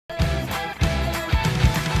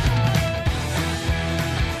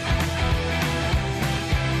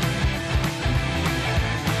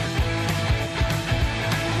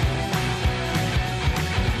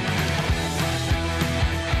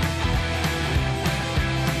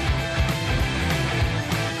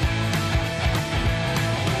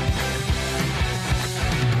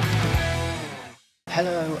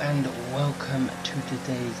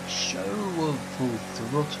today's show of Full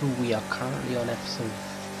Throttle. We are currently on episode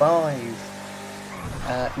 5.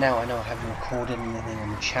 Now I know I haven't recorded anything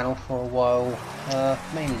on the channel for a while,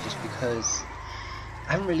 mainly just because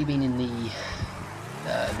I haven't really been in the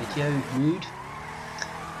video mood.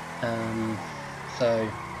 And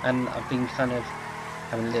I've been kind of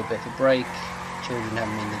having a little bit of a break. Children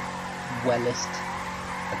haven't been the wellest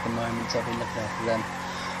at the moment, so I've been looking after them.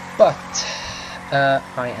 But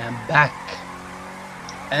I am back,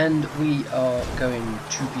 and we are going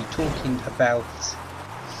to be talking about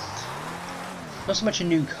not so much a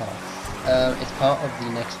new car. It's part of the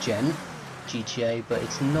next gen GTA, but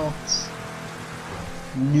it's not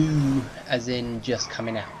new as in just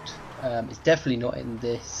coming out. It's definitely not in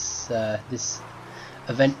this this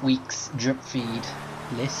event week's drip feed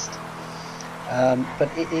list, but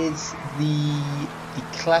it is the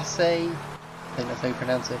Class A, I think that's how you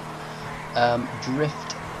pronounce it,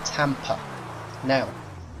 drift Tampa. Now,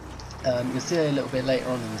 you'll see a little bit later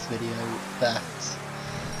on in this video that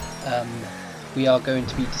we are going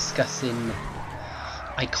to be discussing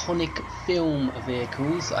iconic film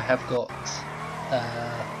vehicles. I have got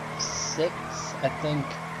 6, I think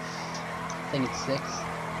it's 6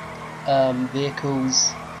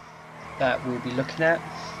 vehicles that we'll be looking at.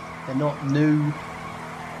 They're not new,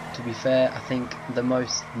 to be fair. I think the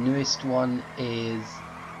most newest one is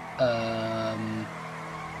I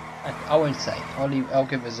won't say. I'll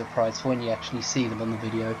give it a surprise for when you actually see them on the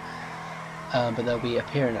video. But they'll be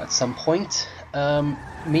appearing at some point.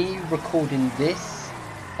 Me recording this,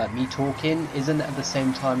 like me talking, isn't at the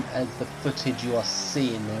same time as the footage you are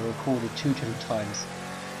seeing. They're recorded 2 different times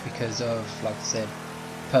because of, like I said,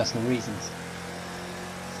 personal reasons.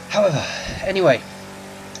 However, anyway,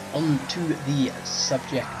 on to the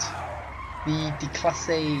subject. The Class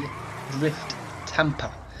A drift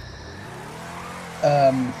Tampa.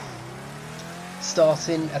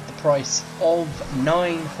 Starting at the price of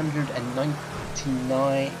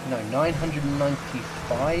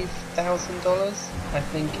 $995,000, I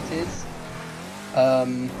think it is.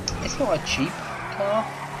 It's not a cheap car,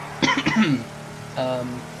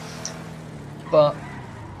 but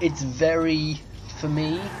it's very, for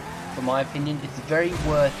my opinion, it's very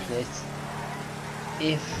worth it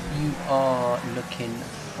if you are looking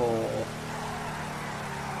for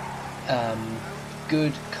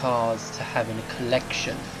good cars to have in a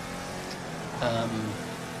collection,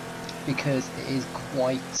 because it is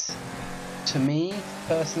quite, to me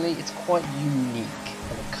personally, it's quite unique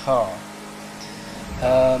of a car.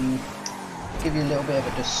 Give you a little bit of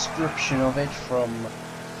a description of it from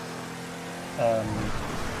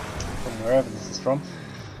wherever this is from.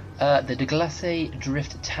 The Class A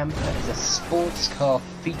Drift Tampa is a sports car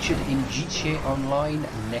featured in GTA Online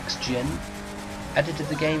Next Gen, added to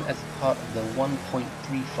the game as part of the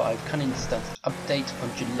 1.35 Cunning Stunts update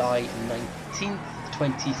on July 19th,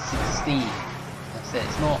 2016. Like I said,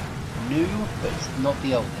 it's not new, but it's not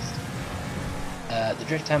the oldest. The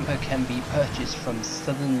Drift Tampa can be purchased from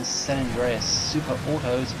Southern San Andreas Super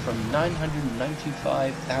Autos from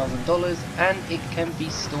 $995,000, and it can be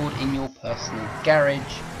stored in your personal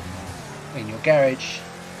garage,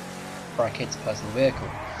 brackets personal vehicle.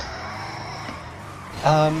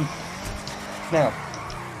 Now,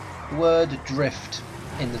 the word drift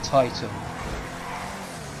in the title.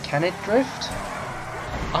 Can it drift?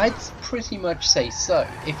 I'd pretty much say so.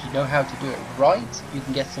 If you know how to do it right, you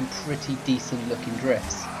can get some pretty decent looking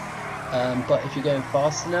drifts. But if you're going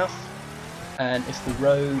fast enough, and if the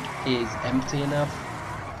road is empty enough,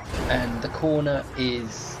 and the corner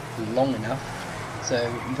is long enough, so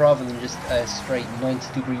rather than just a straight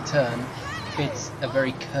 90-degree turn, if it's a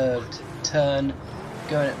very curved turn,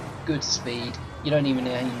 going at good speed, you don't even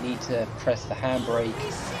need to press the handbrake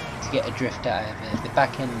to get a drift out of it. The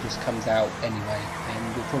back end just comes out anyway,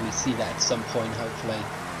 and you'll probably see that at some point, hopefully,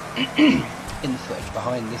 in the footage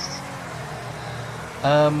behind this.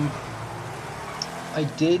 I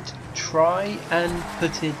did try and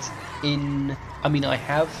put it in, I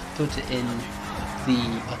have put it in the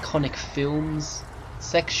iconic films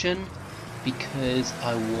section because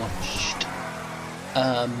I watched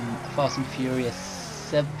Fast and Furious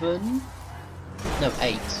 7, no 8,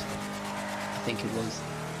 I think it was,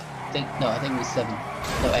 I think it was 7,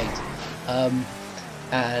 no 8,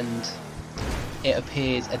 and it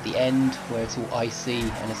appears at the end where it's all icy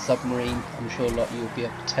and a submarine. I'm sure a lot of you will be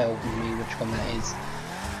able to tell from me which one that is.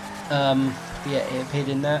 But yeah, it appeared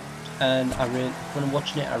in that, and when I'm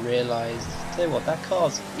watching it I realised, tell you what, that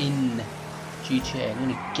car's in GTA. I'm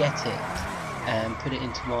going to get it and put it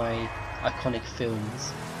into my iconic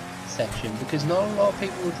films section, because not a lot of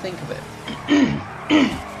people would think of it.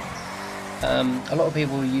 A lot of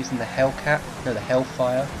people are using the the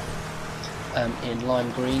Hellfire in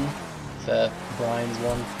lime green for Brian's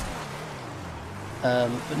one.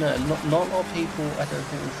 But no, not a lot of people, I don't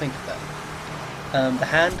think, will think of that. The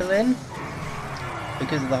handling,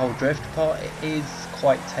 because of the whole drift part, it is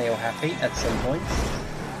quite tail happy at some points.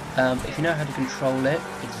 But if you know how to control it,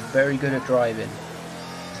 it's very good at driving.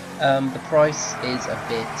 The price is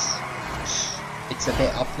it's a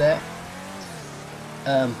bit up there,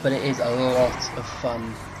 but it is a lot of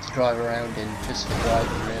fun to drive around in, just for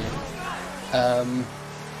driving really.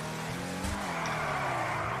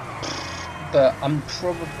 But I'm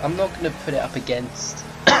not going to put it up against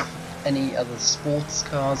any other sports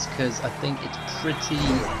cars, because I think it's pretty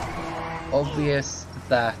obvious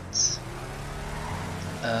that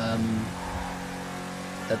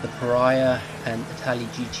that the Pariah and Italy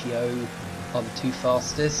GTO are the two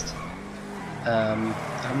fastest. I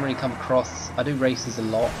haven't really come across, I do races a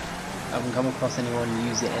lot, I haven't come across anyone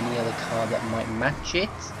using any other car that might match it.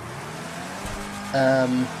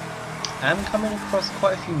 I'm coming across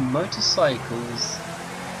quite a few motorcycles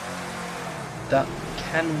that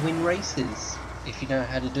can win races if you know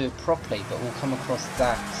how to do it properly, but we'll come across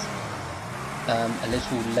that a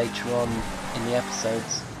little later on in the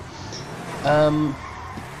episodes.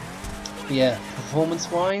 Yeah, performance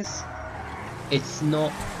wise, it's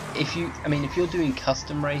not, if you're doing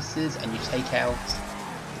custom races and you take out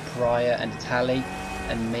Pariah and Italy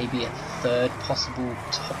and maybe a third possible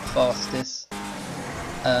top fastest,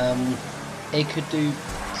 it could do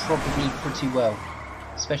probably pretty well,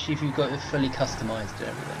 especially if you've got it fully customized and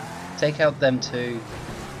everything. Take out them two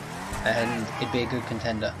and it'd be a good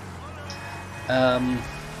contender.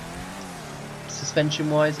 Suspension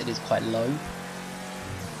wise, it is quite low.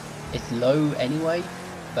 It's low anyway,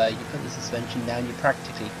 but you put the suspension down, you're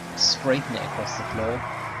practically scraping it across the floor.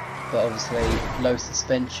 But obviously low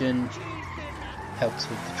suspension helps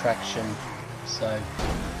with the traction. So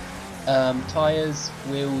tyres,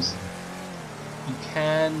 wheels, you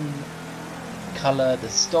can colour the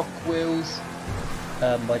stock wheels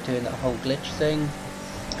by doing that whole glitch thing.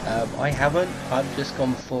 I haven't, I've just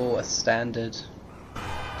gone for a standard.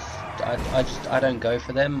 I don't go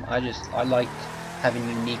for them, I like having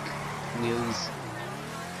unique wheels.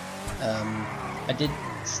 I did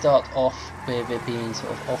start off with it being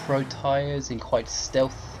sort of off-road tyres in quite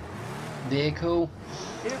stealth vehicle,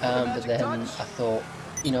 but then I thought,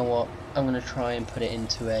 you know what, I'm going to try and put it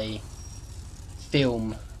into a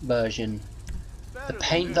film version. The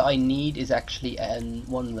paint that I need is actually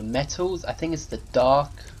one of the metals. I think it's the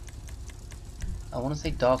dark, I want to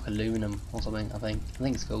say dark aluminum or something. I think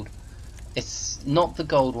it's called. It's not the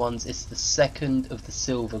gold ones, it's the second of the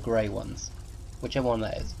silver grey ones, whichever one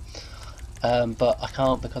that is. But I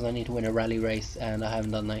can't, because I need to win a rally race and I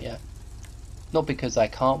haven't done that yet. Not because I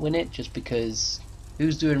can't win it, just because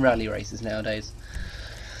who's doing rally races nowadays?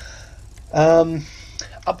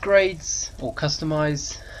 Upgrades or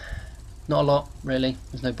customize, not a lot really.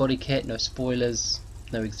 There's no body kit, no spoilers,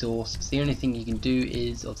 no exhausts. The only thing you can do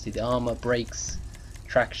is obviously the armor, brakes,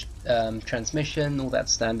 transmission, all that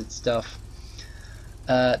standard stuff.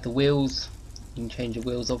 The wheels, you can change the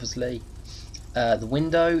wheels obviously. The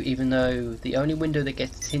window, even though the only window that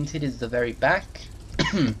gets tinted is the very back,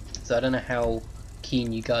 so I don't know how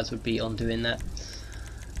keen you guys would be on doing that.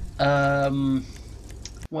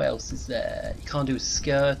 What else is there? You can't do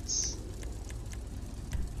skirts.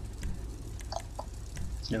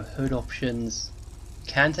 There's no hood options.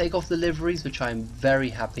 You can take off the liveries, which I'm very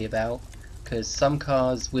happy about, because some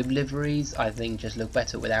cars with liveries I think just look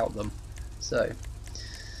better without them. So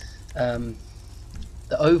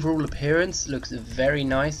the overall appearance looks very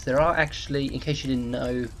nice. There are actually, in case you didn't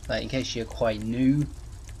know, in case you're quite new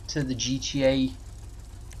to the GTA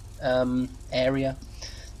area,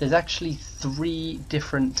 there's actually 3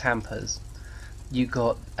 different Tampas. You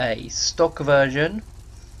got a stock version,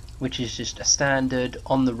 which is just a standard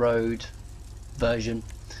on the road version,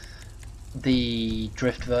 the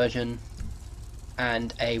drift version,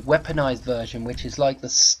 and a weaponized version, which is like the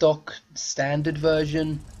stock standard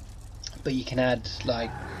version, but you can add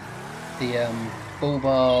like the bull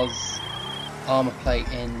bars, armor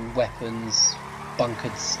plating, weapons,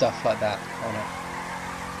 bunkered stuff like that on it,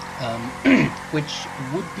 which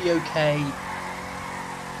would be okay.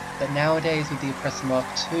 But nowadays with the Oppressor Mark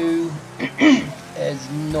II, there's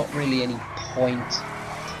not really any point,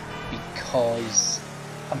 because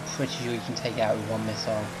I'm pretty sure you can take it out with one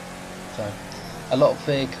missile. So a lot of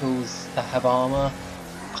vehicles that have armor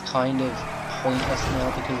are kind of pointless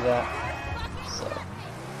now because of that. So,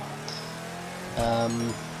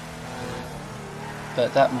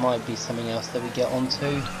 but that might be something else that we get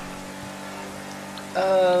onto.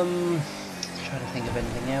 trying to think of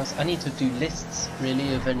anything else. I need to do lists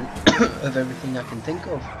really of of everything I can think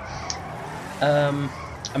of.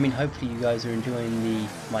 I mean, hopefully you guys are enjoying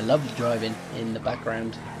my lovely driving in the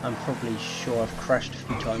background. I'm probably sure I've crashed a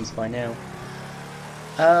few times by now.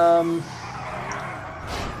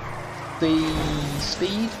 The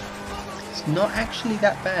speed, it's not actually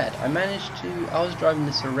that bad. I was driving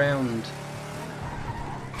this around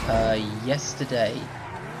yesterday.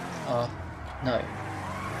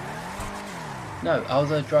 No, I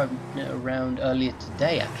was driving it around earlier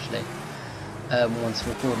today actually, once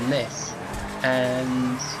recording this,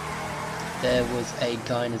 and there was a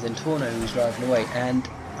guy in a Zentorno who was driving away, and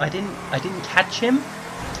I didn't catch him,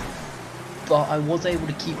 but I was able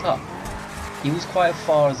to keep up. He was quite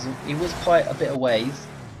a bit away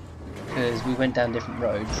because we went down different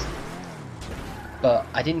roads, but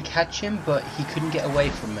I didn't catch him, but he couldn't get away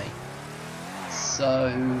from me.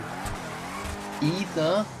 So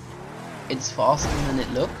either it's faster than it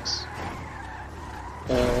looks,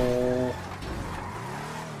 or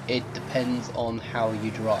it depends on how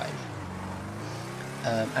you drive,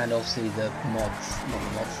 and obviously the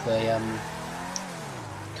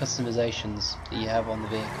customizations that you have on the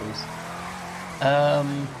vehicles.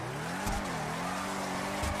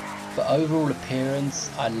 But overall appearance,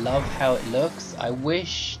 I love how it looks. I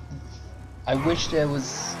wish there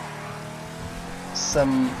was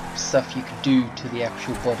some stuff you could do to the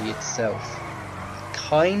actual body itself,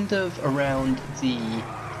 kind of around the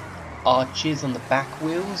arches on the back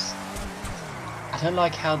wheels. I don't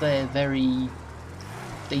like how they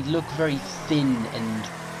look very thin and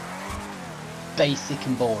basic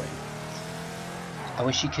and boring. I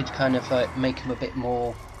wish you could kind of like make them a bit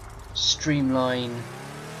more streamlined,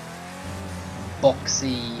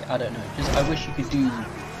 boxy. I don't know. I wish you could do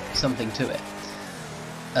something to it,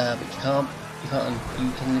 but you can't. You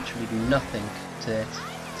can literally do nothing to it.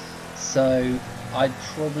 So I'd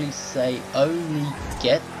probably say only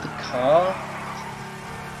get the car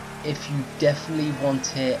if you definitely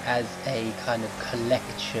want it as a kind of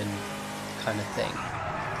collection kind of thing.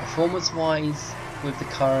 Performance wise, with the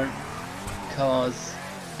current cars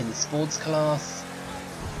in the sports class,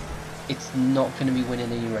 it's not going to be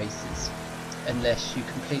winning any races unless you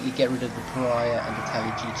completely get rid of the Pariah and the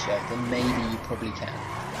Tally GTO. Then maybe you probably can,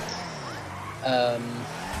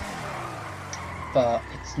 but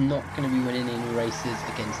it's not going to be winning any races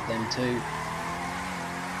against them too.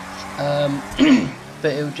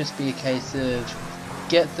 But it will just be a case of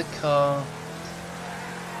get the car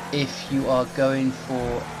if you are going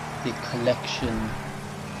for the collection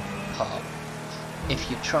part. If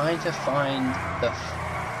you're trying to find the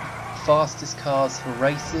fastest cars for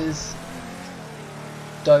races,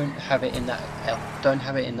 don't have it in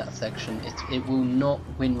that section. It will not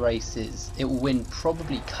win races. It will win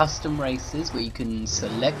probably custom races where you can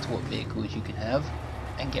select what vehicles you can have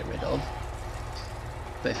and get rid of.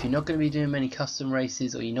 But if you're not going to be doing many custom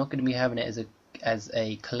races, or you're not going to be having it as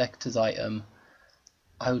a collector's item,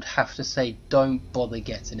 I would have to say don't bother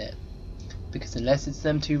getting it, because unless it's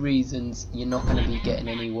them two reasons, you're not going to be getting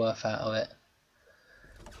any worth out of it.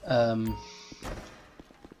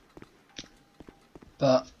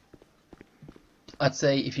 But I'd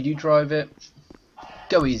say if you do drive it,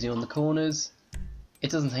 go easy on the corners.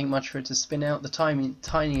 It doesn't take much for it to spin out. The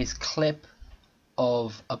tiniest clip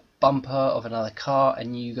of a bumper of another car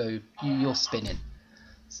and you're spinning.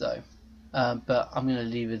 So but I'm going to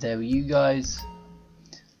leave it there with you guys.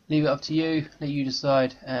 Leave it up to you, let you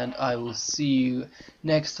decide, and I will see you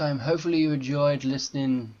next time. Hopefully you enjoyed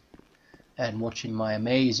listening and watching my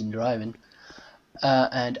amazing driving,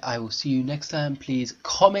 and I will see you next time. Please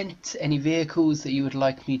comment any vehicles that you would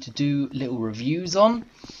like me to do little reviews on,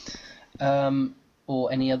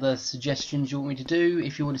 or any other suggestions you want me to do.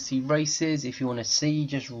 If you want to see races, if you want to see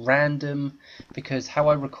just random, because how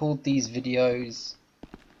I record these videos,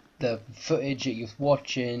 the footage that you're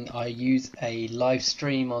watching, I use a live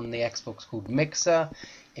stream on the Xbox called Mixer.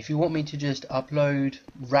 If you want me to just upload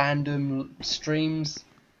random streams,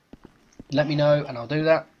 let me know and I'll do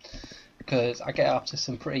that, because I get up to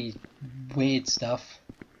some pretty weird stuff.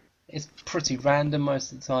 It's pretty random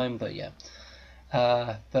most of the time, but yeah.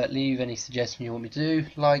 But leave any suggestion you want me to do,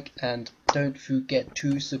 like, and don't forget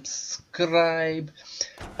to subscribe,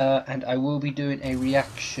 and I will be doing a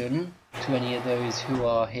reaction to any of those who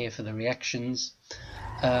are here for the reactions,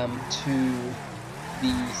 to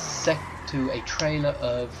a trailer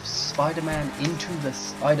of Spider-Man Into the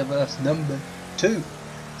Spider-Verse #2.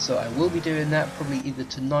 So I will be doing that probably either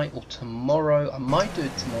tonight or tomorrow. I might do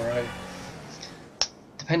it tomorrow,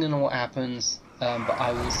 depending on what happens. But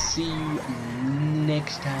I will see you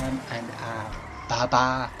next time, and bye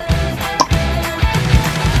bye.